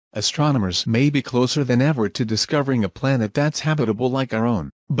Astronomers may be closer than ever to discovering a planet that's habitable like our own,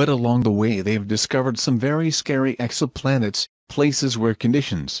 but along the way they've discovered some very scary exoplanets, places where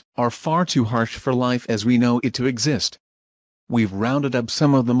conditions are far too harsh for life as we know it to exist. We've rounded up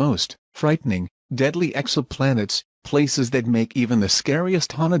some of the most frightening, deadly exoplanets, places that make even the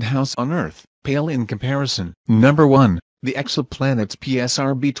scariest haunted house on Earth pale in comparison. Number 1. The exoplanets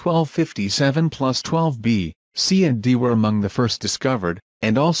PSR B1257+12b, C and D were among the first discovered,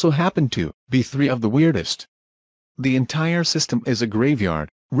 and also happen to be 3 of the weirdest. The entire system is a graveyard,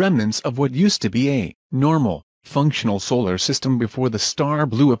 remnants of what used to be a normal, functional solar system before the star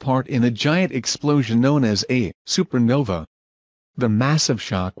blew apart in a giant explosion known as a supernova. The massive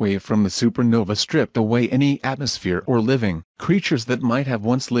shockwave from the supernova stripped away any atmosphere or living creatures that might have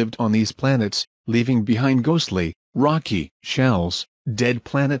once lived on these planets, leaving behind ghostly, rocky shells, dead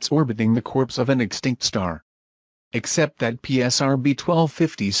planets orbiting the corpse of an extinct star. Except that PSR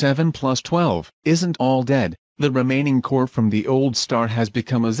B1257+12 isn't all dead. The remaining core from the old star has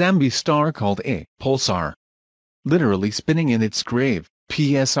become a zombie star called a pulsar. Literally spinning in its grave,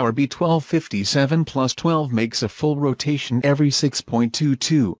 PSR B1257+12 makes a full rotation every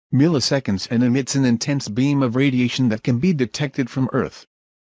 6.22 milliseconds and emits an intense beam of radiation that can be detected from Earth.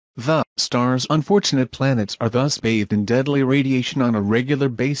 The star's unfortunate planets are thus bathed in deadly radiation on a regular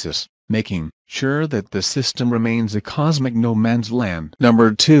basis, making sure that the system remains a cosmic no-man's land.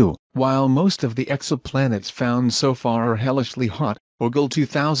 Number 2. While most of the exoplanets found so far are hellishly hot, Ogle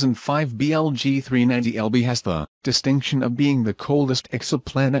 2005 BLG390lb has the distinction of being the coldest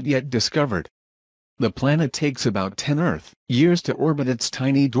exoplanet yet discovered. The planet takes about 10 Earth years to orbit its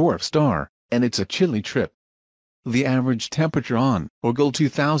tiny dwarf star, and it's a chilly trip. The average temperature on Ogle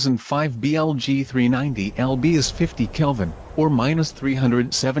 2005 BLG390lb is 50 Kelvin, or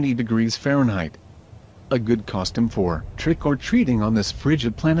 -370 degrees Fahrenheit. A good costume for trick-or-treating on this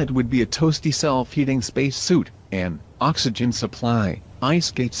frigid planet would be a toasty self-heating spacesuit, an oxygen supply, ice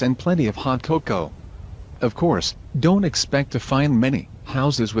skates and plenty of hot cocoa. Of course, don't expect to find many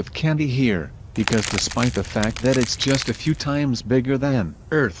houses with candy here, because despite the fact that it's just a few times bigger than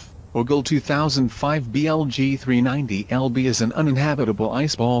Earth, Ogle 2005 BLG390lb is an uninhabitable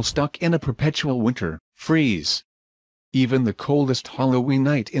ice ball stuck in a perpetual winter freeze. Even the coldest Halloween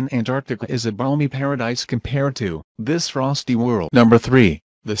night in Antarctica is a balmy paradise compared to this frosty world. Number 3.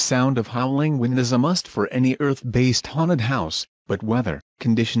 The sound of howling wind is a must for any Earth-based haunted house, but weather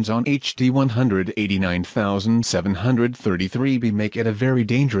conditions on HD 189,733b make it a very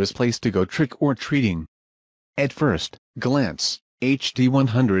dangerous place to go trick-or-treating. At first glance, HD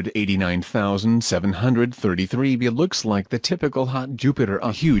 189,733b looks like the typical hot Jupiter,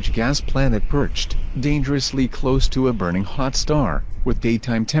 a huge gas planet perched dangerously close to a burning hot star, with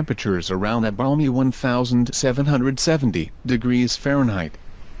daytime temperatures around a balmy 1,770 degrees Fahrenheit.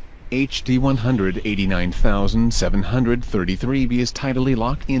 HD 189,733b is tidally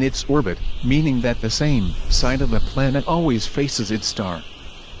locked in its orbit, meaning that the same side of the planet always faces its star.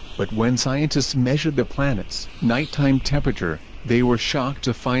 But when scientists measured the planet's nighttime temperature, they were shocked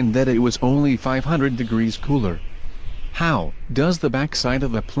to find that it was only 500 degrees cooler. How does the backside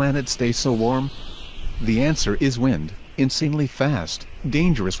of the planet stay so warm? The answer is wind, insanely fast,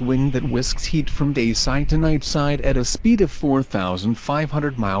 dangerous wind that whisks heat from day side to night side at a speed of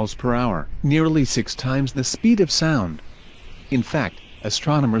 4,500 miles per hour, nearly 6 times the speed of sound. In fact,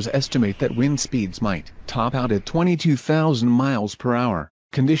 astronomers estimate that wind speeds might top out at 22,000 miles per hour.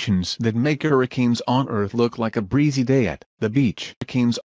 Conditions that make hurricanes on Earth look like a breezy day at the beach. Hurricanes